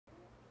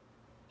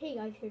Hey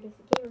guys, here this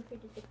is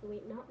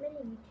Gamer5608. Not many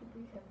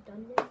YouTubers have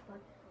done this, but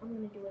I'm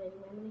gonna do it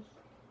anyway.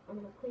 I'm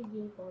gonna play a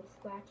game called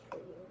Scratch for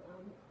you.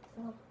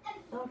 So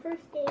our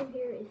first game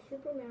here is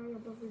Super Mario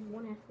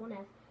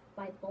Bros1s1s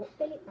by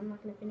BoltBait. I'm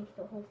not gonna finish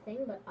the whole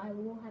thing, but I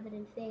will have it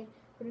in save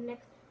for the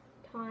next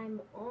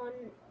time on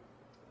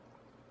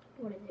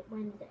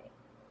Wednesday.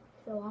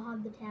 So I'll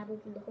have the tab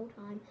open the whole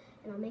time,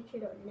 and I'll make sure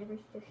to never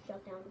just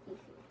shut down the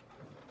PC.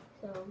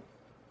 So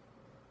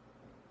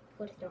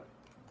let's start.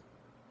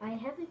 I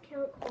have an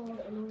account called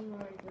Annoying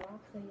Orange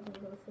Rock, so you can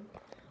go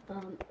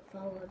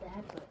follow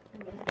that, but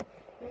I'm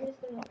just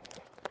gonna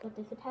put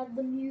this. It has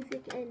the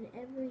music and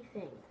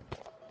everything.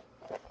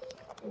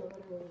 And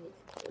whatever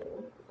it's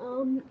cool.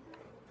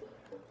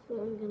 So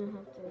I'm gonna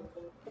have to,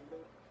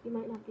 you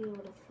might not be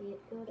able to see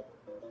it good.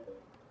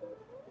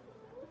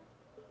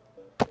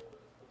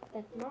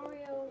 That's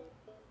Mario.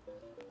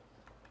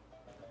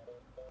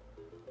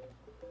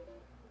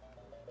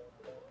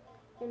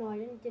 No, I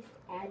didn't just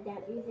add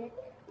that music.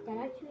 That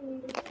actually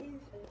music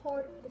is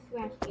part of the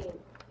Scratch game.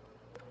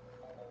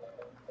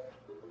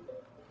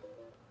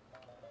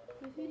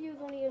 This video is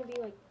only going to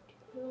be like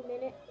 2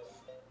 minutes.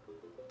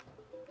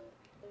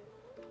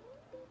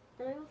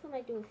 And I also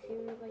might do a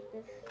series like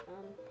this.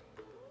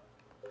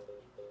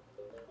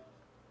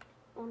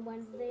 On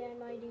Wednesday I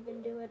might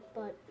even do it,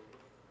 but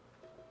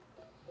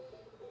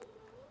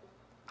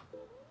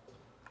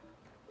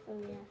so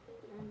yeah,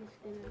 I'm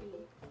just going to be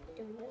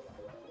doing this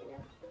right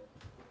now.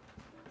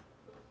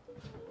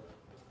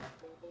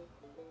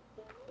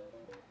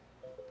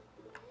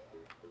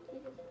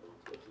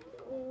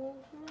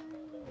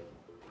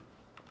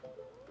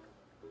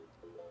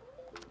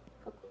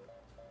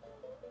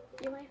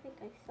 You might think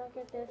I suck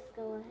at this,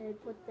 go ahead,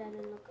 put that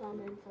in the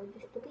comments, I'll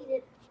just delete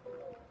it.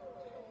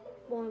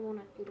 Well, I won't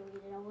actually delete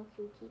it, I'll let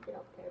you keep it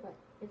up there, but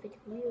if it's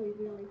really,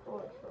 really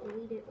hard, so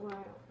delete it or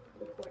I'll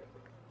record it.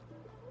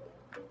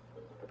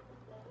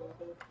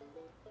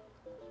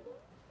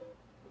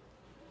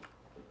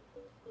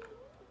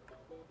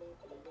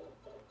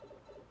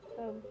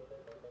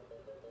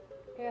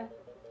 Yeah.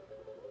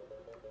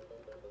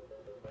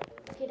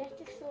 Okay, that's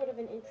just sort of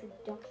an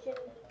introduction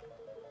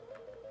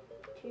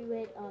to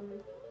it.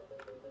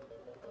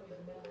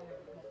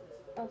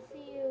 I'll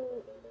see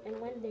you in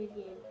Wednesday's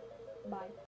game. Bye.